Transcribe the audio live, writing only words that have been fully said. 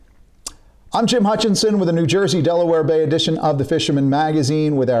I'm Jim Hutchinson with a New Jersey, Delaware Bay edition of the Fisherman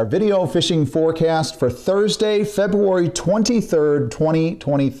Magazine with our video fishing forecast for Thursday, February 23rd,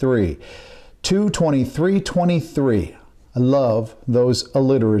 2023. 2/23/23. I love those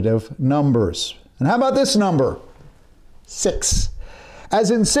alliterative numbers. And how about this number? 6.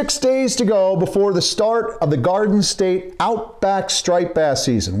 As in 6 days to go before the start of the Garden State Outback Striped Bass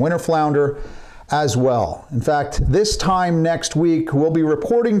season, winter flounder as well. In fact, this time next week, we'll be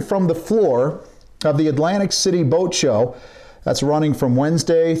reporting from the floor of the Atlantic City Boat Show. That's running from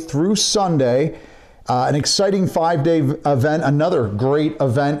Wednesday through Sunday. An exciting 5-day event, another great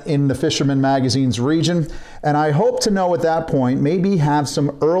event in the Fisherman Magazine's region. And I hope to know at that point, maybe have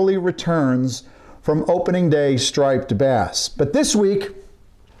some early returns from opening day striped bass. But this week,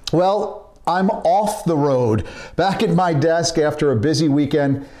 well, I'm off the road, back at my desk after a busy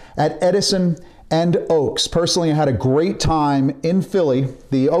weekend at Edison and Oaks. Personally, I had a great time in Philly,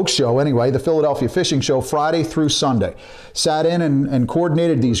 the Oaks show anyway, the Philadelphia Fishing Show, Friday through Sunday. Sat in and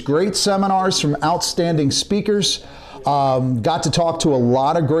coordinated these great seminars from outstanding speakers. Got to talk to a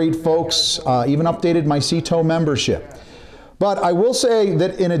lot of great folks, even updated my CTO membership. But I will say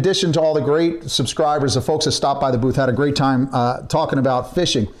that in addition to all the great subscribers, the folks that stopped by the booth had a great time talking about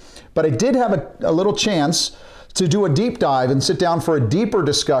fishing. But I did have a little chance to do a deep dive and sit down for a deeper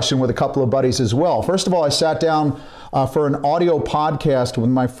discussion with a couple of buddies as well. First of all, I sat down for an audio podcast with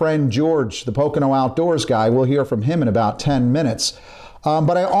my friend George, the Pocono Outdoors guy. We'll hear from him in about 10 minutes.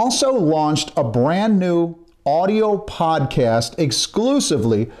 But I also launched a brand new audio podcast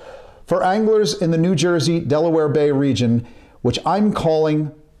exclusively for anglers in the New Jersey, Delaware Bay region, which I'm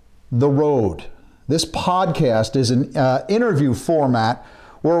calling The Road. This podcast is an interview format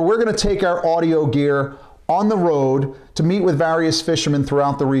where we're going to take our audio gear on the road to meet with various fishermen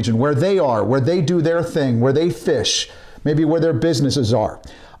throughout the region, where they are, where they do their thing, where they fish, maybe where their businesses are.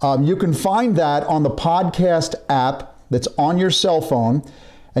 You can find that on the podcast app that's on your cell phone,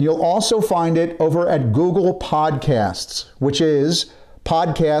 and you'll also find it over at Google Podcasts, which is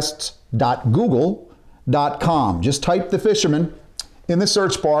podcasts.google.com. Just type The Fisherman in the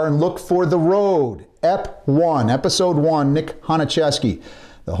search bar and look for The Road, Episode 1, Nick Hanacheski,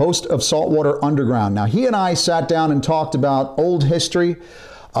 the host of Saltwater Underground. Now, he and I sat down and talked about old history.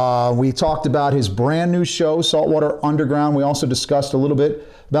 We talked about his brand new show, Saltwater Underground. We also discussed a little bit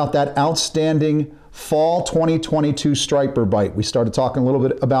about that outstanding fall 2022 striper bite. We started talking a little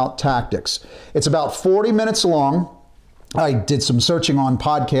bit about tactics. It's about 40 minutes long. I did some searching on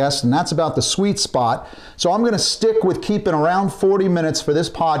podcasts, and that's about the sweet spot. So I'm going to stick with keeping around 40 minutes for this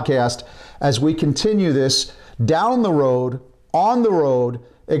podcast as we continue this down the road, on the road,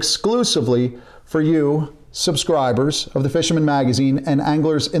 exclusively for you subscribers of the Fisherman Magazine and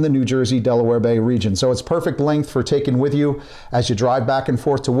anglers in the New Jersey, Delaware Bay region. So it's perfect length for taking with you as you drive back and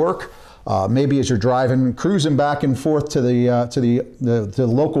forth to work. Maybe as you're driving, cruising back and forth to the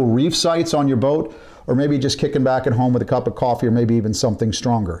local reef sites on your boat, or maybe just kicking back at home with a cup of coffee, or maybe even something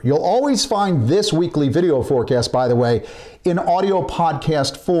stronger. You'll always find this weekly video forecast, by the way, in audio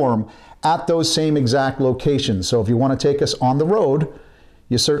podcast form at those same exact locations. So if you want to take us on the road,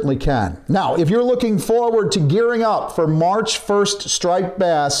 you certainly can. Now, if you're looking forward to gearing up for March 1st striped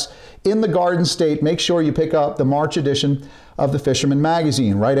bass in the Garden State, make sure you pick up the March edition of the Fisherman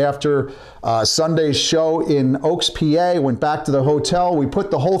Magazine. Right after Sunday's show in Oaks, PA, went back to the hotel. We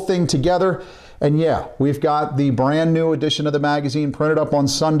put the whole thing together. And yeah, we've got the brand new edition of the magazine printed up on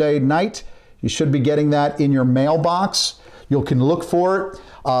Sunday night. You should be getting that in your mailbox. You can look for it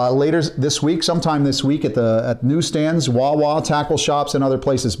later this week, sometime this week at newsstands, Wawa, tackle shops, and other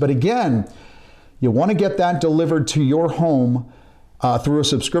places. But again, you want to get that delivered to your home through a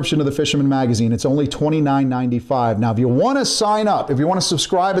subscription to the Fisherman Magazine. It's only $29.95. Now, if you want to sign up, if you want to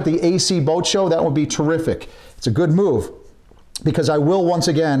subscribe at the AC Boat Show, that would be terrific. It's a good move, because I will once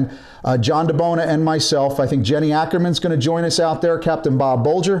again, John DeBona and myself, I think Jenny Ackerman's going to join us out there, Captain Bob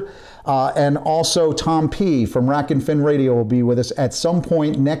Bolger, and also Tom P. from Rack and Fin Radio will be with us at some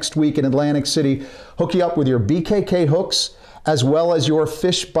point next week in Atlantic City. Hook you up with your BKK hooks, as well as your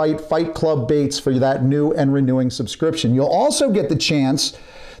Fish Bite Fight Club baits for that new and renewing subscription. You'll also get the chance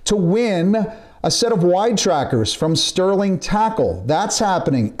to win a set of wide trackers from Sterling Tackle. That's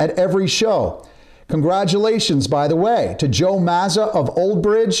happening at every show. Congratulations, by the way, to Joe Mazza of Old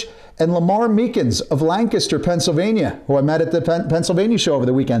Bridge and Lamar Meekins of Lancaster, Pennsylvania, who I met at the Pennsylvania show over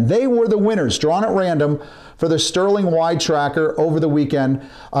the weekend. They were the winners, drawn at random for the Sterling Wide Tracker over the weekend.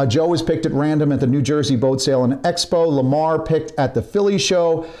 Joe was picked at random at the New Jersey Boat Sale and Expo. Lamar picked at the Philly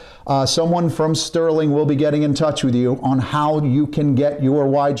show. Someone from Sterling will be getting in touch with you on how you can get your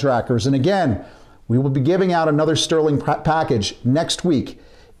wide trackers. And again, we will be giving out another Sterling package next week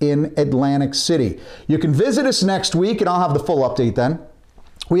in Atlantic City. You can visit us next week, and I'll have the full update then.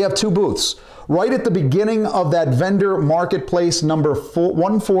 We have 2 booths right at the beginning of that vendor marketplace, number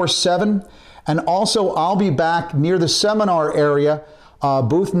 147. And also, I'll be back near the seminar area,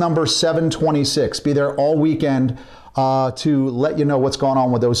 booth number 726. Be there all weekend to let you know what's going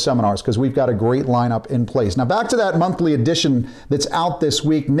on with those seminars, because we've got a great lineup in place. Now, back to that monthly edition that's out this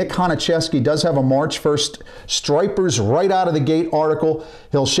week. Nick Hutchinson does have a March 1st Stripers right out of the gate article.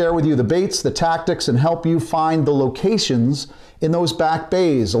 He'll share with you the baits, the tactics, and help you find the locations in those back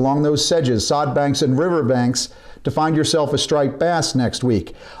bays, along those sedges, sod banks, and river banks to find yourself a striped bass next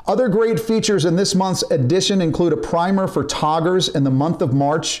week. Other great features in this month's edition include a primer for toggers in the month of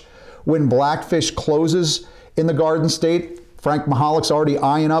March when Blackfish closes in the Garden State. Frank Mahalik already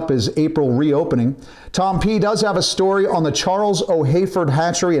eyeing up his April reopening. Tom P. does have a story on the Charles O. Hayford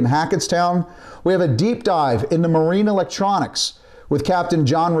Hatchery in Hackettstown. We have a deep dive into marine electronics with Captain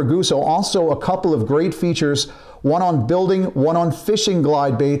John Raguso. Also a couple of great features, one on building, one on fishing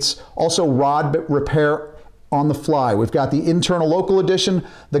glide baits, also rod repair on the fly. We've got the internal local edition,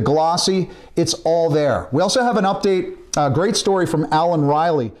 the glossy, it's all there. We also have an update, a great story from Alan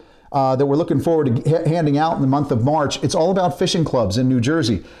Riley that we're looking forward to handing out in the month of March. It's all about fishing clubs in New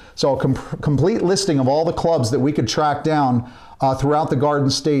Jersey. So a complete listing of all the clubs that we could track down throughout the Garden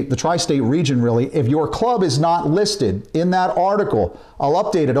State, the tri-state region really. If your club is not listed in that article, I'll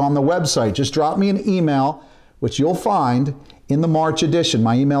update it on the website. Just drop me an email, which you'll find in the March edition.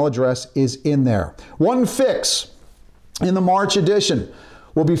 My email address is in there. One fix in the March edition.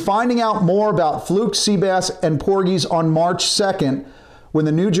 We'll be finding out more about fluke, sea bass, and porgies on March 2nd when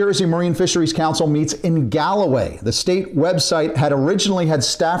the New Jersey Marine Fisheries Council meets in Galloway. The state website had originally had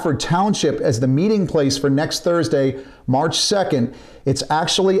Stafford Township as the meeting place for next Thursday, March 2nd. It's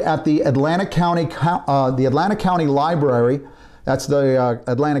actually at the Atlantic County Library. That's the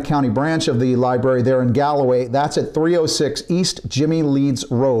Atlantic County branch of the library there in Galloway. That's at 306 East Jimmy Leeds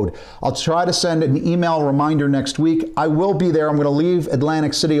Road. I'll try to send an email reminder next week. I will be there. I'm going to leave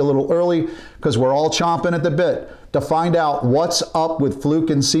Atlantic City a little early because we're all chomping at the bit to find out what's up with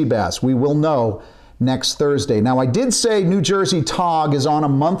fluke and sea bass. We will know next Thursday. Now, I did say New Jersey TOG is on a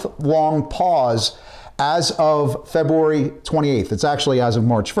month-long pause as of February 28th. It's actually as of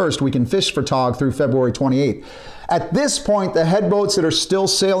March 1st. We can fish for TOG through February 28th. At this point, the head boats that are still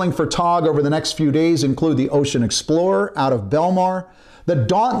sailing for TOG over the next few days include the Ocean Explorer out of Belmar, the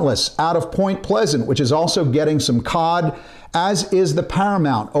Dauntless out of Point Pleasant, which is also getting some cod, as is the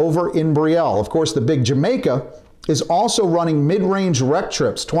Paramount over in Brielle. Of course, the Big Jamaica is also running mid-range rec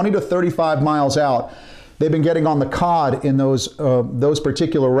trips, 20 to 35 miles out. They've been getting on the cod in those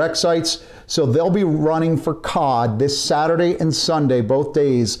particular rec sites, so they'll be running for cod this Saturday and Sunday, both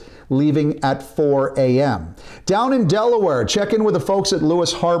days, leaving at 4 a.m. Down in Delaware, check in with the folks at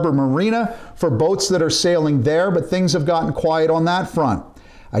Lewis Harbor Marina for boats that are sailing there, but things have gotten quiet on that front.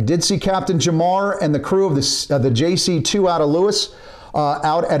 I did see Captain Jamar and the crew of the JC2 out of Lewis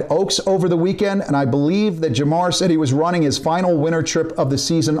out at Oaks over the weekend, and I believe that Jamar said he was running his final winter trip of the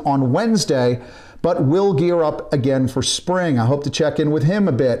season on Wednesday, but will gear up again for spring. I hope to check in with him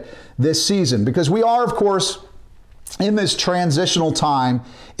a bit this season, because we are, of course, in this transitional time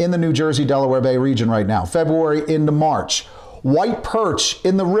in the New Jersey, Delaware Bay region right now, February into March. White perch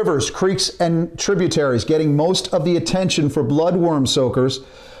in the rivers, creeks, and tributaries getting most of the attention for bloodworm soakers.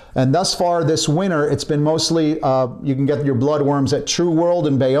 And thus far this winter, it's been mostly, you can get your bloodworms at True World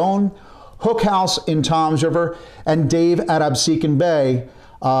in Bayonne, Hook House in Toms River, and Dave at Absecon Bay,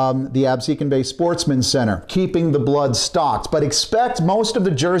 the Absecon Bay Sportsman Center, keeping the blood stocked. But expect most of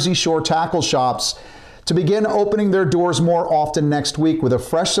the Jersey Shore tackle shops to begin opening their doors more often next week with a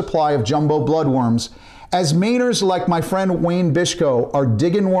fresh supply of jumbo bloodworms, as Mainers like my friend Wayne Bishko are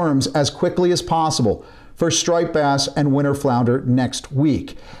digging worms as quickly as possible for striped bass and winter flounder next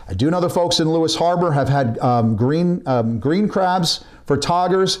week. I do know the folks in Lewis Harbor have had green crabs for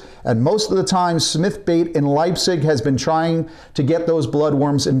toggers, and most of the time Smith Bait in Leipzig has been trying to get those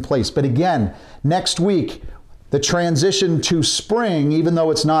bloodworms in place. But again, next week, the transition to spring, even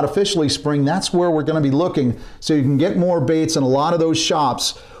though it's not officially spring, that's where we're going to be looking so you can get more baits, and a lot of those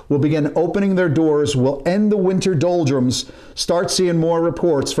shops will begin opening their doors. We'll end the winter doldrums, start seeing more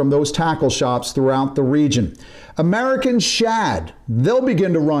reports from those tackle shops throughout the region. American shad, they'll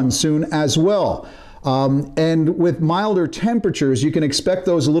begin to run soon as well. And with milder temperatures, you can expect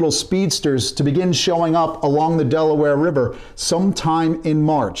those little speedsters to begin showing up along the Delaware River sometime in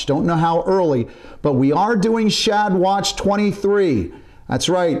March. Don't know how early, but we are doing Shad Watch 23. That's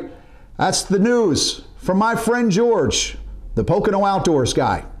right. That's the news from my friend George, the Pocono Outdoors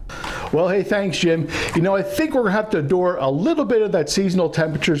guy. Well, hey, thanks, Jim. I think we're going to have to endure a little bit of that seasonal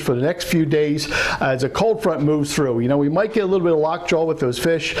temperatures for the next few days as a cold front moves through. We might get a little bit of lockjaw with those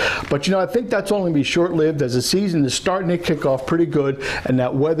fish, but I think that's only going to be short-lived as the season is starting to kick off pretty good and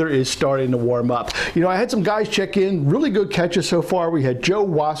that weather is starting to warm up. I had some guys check in, really good catches so far. We had Joe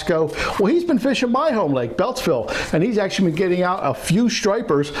Wasco. Well, he's been fishing my home lake, Beltsville, and he's actually been getting out a few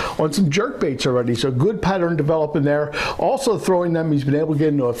stripers on some jerk baits already, so good pattern developing there. Also throwing them, he's been able to get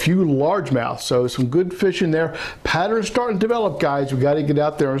into a few largemouth, so some good fish in there. Patterns starting to develop, guys. We got to get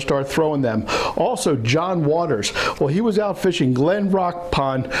out there and start throwing them. Also, John Waters. Well, he was out fishing Glen Rock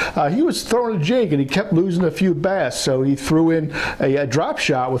Pond. He was throwing a jig and he kept losing a few bass, so he threw in a drop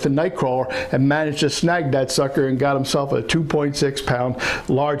shot with a night crawler and managed to snag that sucker and got himself a 2.6 pound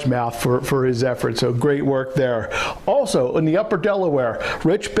largemouth for his effort. So great work there. Also, in the upper Delaware,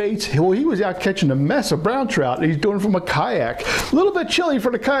 Rich Bates, well, he was out catching a mess of brown trout, and he's doing it from a kayak. A little bit chilly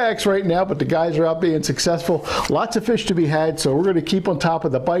for the kayaks right now, but the guys are out being successful. Lots of fish to be had, so we're going to keep on top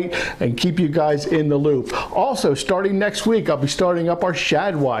of the bite and keep you guys in the loop. Also, starting next week, I'll be starting up our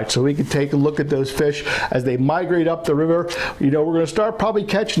shad watch so we can take a look at those fish as they migrate up the river. We're going to start probably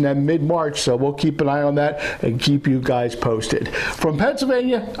catching them mid-March, so we'll keep an eye on that and keep you guys posted. From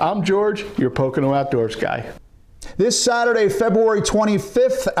Pennsylvania, I'm George, your Pocono Outdoors guy. This Saturday, February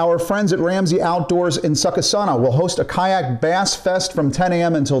 25th, our friends at Ramsey Outdoors in Succossona will host a kayak bass fest from 10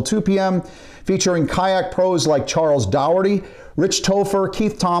 a.m. until 2 p.m. featuring kayak pros like Charles Dougherty, Rich Topher,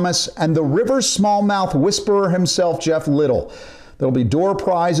 Keith Thomas, and the river smallmouth whisperer himself, Jeff Little. There'll be door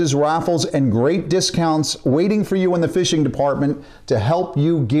prizes, raffles, and great discounts waiting for you in the fishing department to help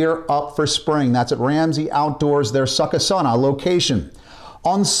you gear up for spring. That's at Ramsey Outdoors, their Succossona location.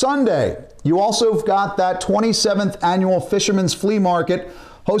 On Sunday, you also have got that 27th annual Fisherman's Flea Market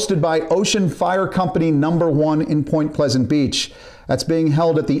hosted by Ocean Fire Company #1 in Point Pleasant Beach. That's being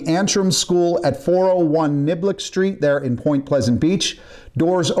held at the Antrim School at 401 Niblick Street there in Point Pleasant Beach.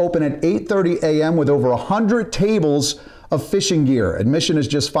 Doors open at 8:30 a.m. with over 100 tables of fishing gear. Admission is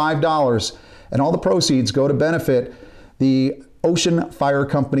just $5, and all the proceeds go to benefit the Ocean Fire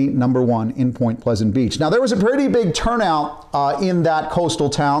Company #1 in Point Pleasant Beach. Now, there was a pretty big turnout in that coastal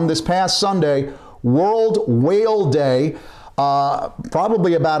town this past Sunday, World Whale Day.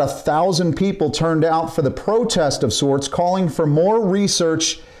 Probably about 1,000 people turned out for the protest of sorts, calling for more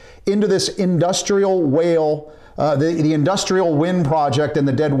research into this industrial whale, the industrial wind project and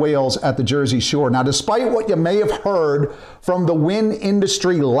the dead whales at the Jersey Shore. Now, despite what you may have heard from the wind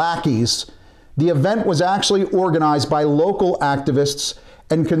industry lackeys, the event was actually organized by local activists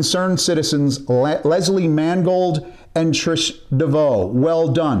and concerned citizens Leslie Mangold and Trish DeVoe. Well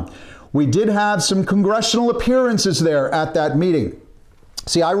done. We did have some congressional appearances there at that meeting.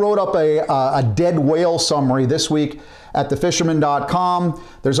 See, I wrote up a dead whale summary this week at thefisherman.com.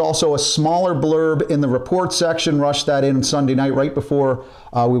 There's also a smaller blurb in the report section. Rushed that in Sunday night right before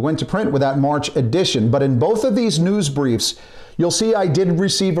we went to print with that March edition. But in both of these news briefs, you'll see I did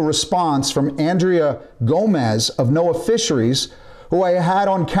receive a response from Andrea Gomez of NOAA Fisheries, who I had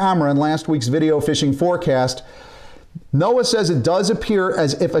on camera in last week's video fishing forecast. NOAA says it does appear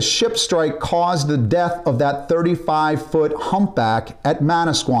as if a ship strike caused the death of that 35-foot humpback at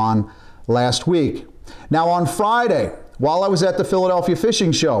Manasquan last week. Now on Friday, while I was at the Philadelphia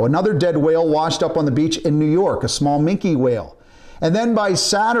Fishing Show, another dead whale washed up on the beach in New York, a small minke whale. And then by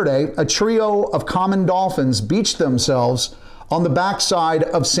Saturday, a trio of common dolphins beached themselves on the backside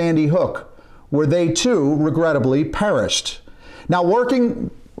of Sandy Hook, where they too regrettably perished. Now,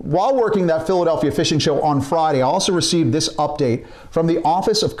 while working that Philadelphia Fishing Show on Friday, I also received this update from the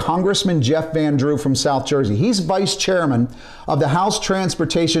office of Congressman Jeff Van Drew from South Jersey. He's vice chairman of the House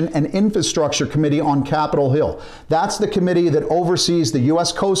Transportation and Infrastructure Committee on Capitol Hill. That's the committee that oversees the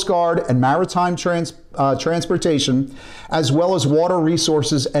U.S. Coast Guard and maritime transportation, as well as water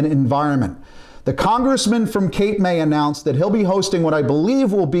resources and environment. The congressman from Cape May announced that he'll be hosting what I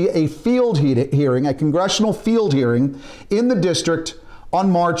believe will be a field hearing, a congressional field hearing in the district on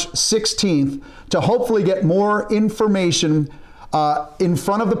March 16th to hopefully get more information in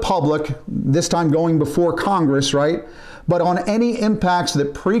front of the public, this time going before Congress, right? But on any impacts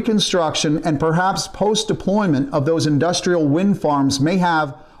that pre-construction and perhaps post-deployment of those industrial wind farms may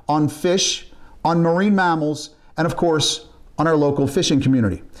have on fish, on marine mammals, and of course, on our local fishing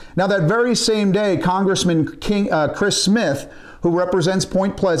community. Now, that very same day, Congressman Chris Smith, who represents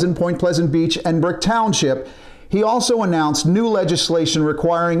Point Pleasant Beach, and Brick Township, he also announced new legislation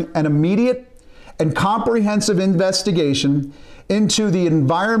requiring an immediate and comprehensive investigation into the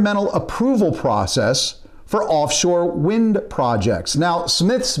environmental approval process for offshore wind projects. Now,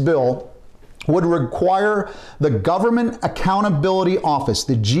 Smith's bill would require the Government Accountability Office,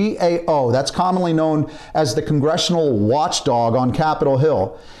 the GAO, that's commonly known as the Congressional Watchdog on Capitol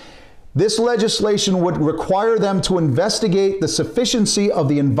Hill. This legislation would require them to investigate the sufficiency of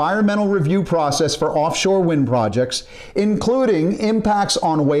the environmental review process for offshore wind projects, including impacts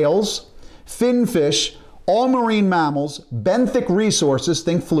on whales, finfish, all marine mammals, benthic resources,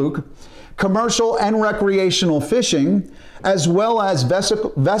 think fluke, commercial and recreational fishing, as well as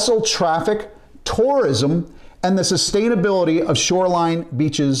vessel traffic, tourism, and the sustainability of shoreline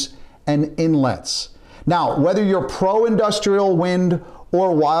beaches and inlets. Now, whether you're pro-industrial wind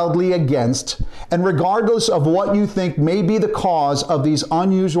or wildly against, and regardless of what you think may be the cause of these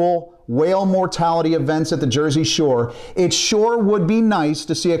unusual whale mortality events at the Jersey Shore, it sure would be nice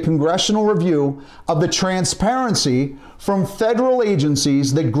to see a congressional review of the transparency from federal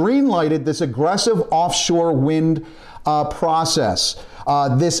agencies that greenlighted this aggressive offshore wind process,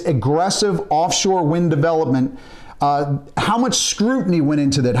 this aggressive offshore wind development. How much scrutiny went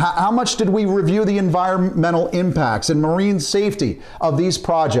into that? How much did we review the environmental impacts and marine safety of these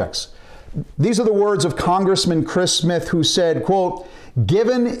projects? These are the words of Congressman Chris Smith, who said, quote,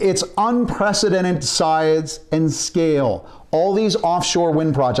 "Given its unprecedented size and scale, all these offshore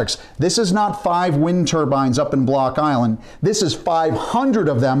wind projects, this is not 5 wind turbines up in Block Island. This is 500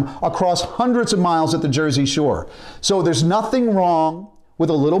 of them across hundreds of miles at the Jersey Shore. So there's nothing wrong with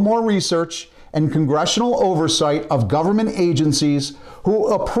a little more research and congressional oversight of government agencies who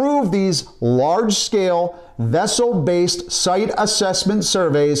approve these large-scale, vessel-based site assessment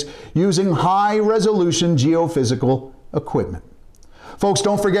surveys using high-resolution geophysical equipment." Folks,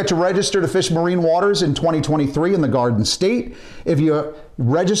 don't forget to register to fish marine waters in 2023 in the Garden State. If you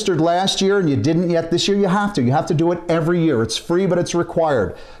registered last year and you didn't yet this year, you have to. You have to do it every year. It's free, but it's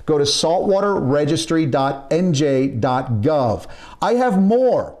required. Go to saltwaterregistry.nj.gov. I have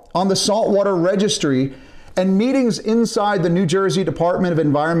more on the Saltwater Registry and meetings inside the New Jersey Department of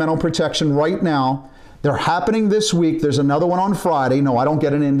Environmental Protection right now. They're happening this week. There's another one on Friday. No, I don't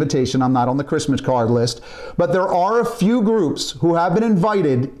get an invitation. I'm not on the Christmas card list. But there are a few groups who have been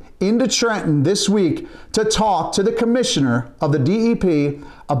invited into Trenton this week to talk to the commissioner of the DEP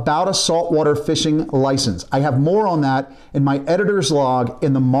about a saltwater fishing license. I have more on that in my editor's log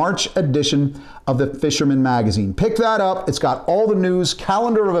in the March edition of the Fisherman Magazine. Pick that up. It's got all the news,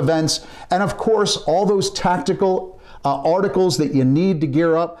 calendar of events, and of course, all those tactical articles that you need to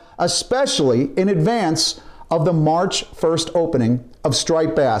gear up, especially in advance of the March 1st opening of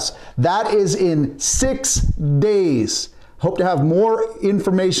striped bass. That is in 6 days. Hope to have more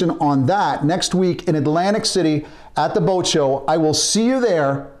information on that next week in Atlantic City at the boat show. I will see you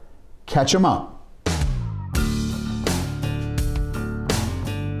there. Catch 'em up.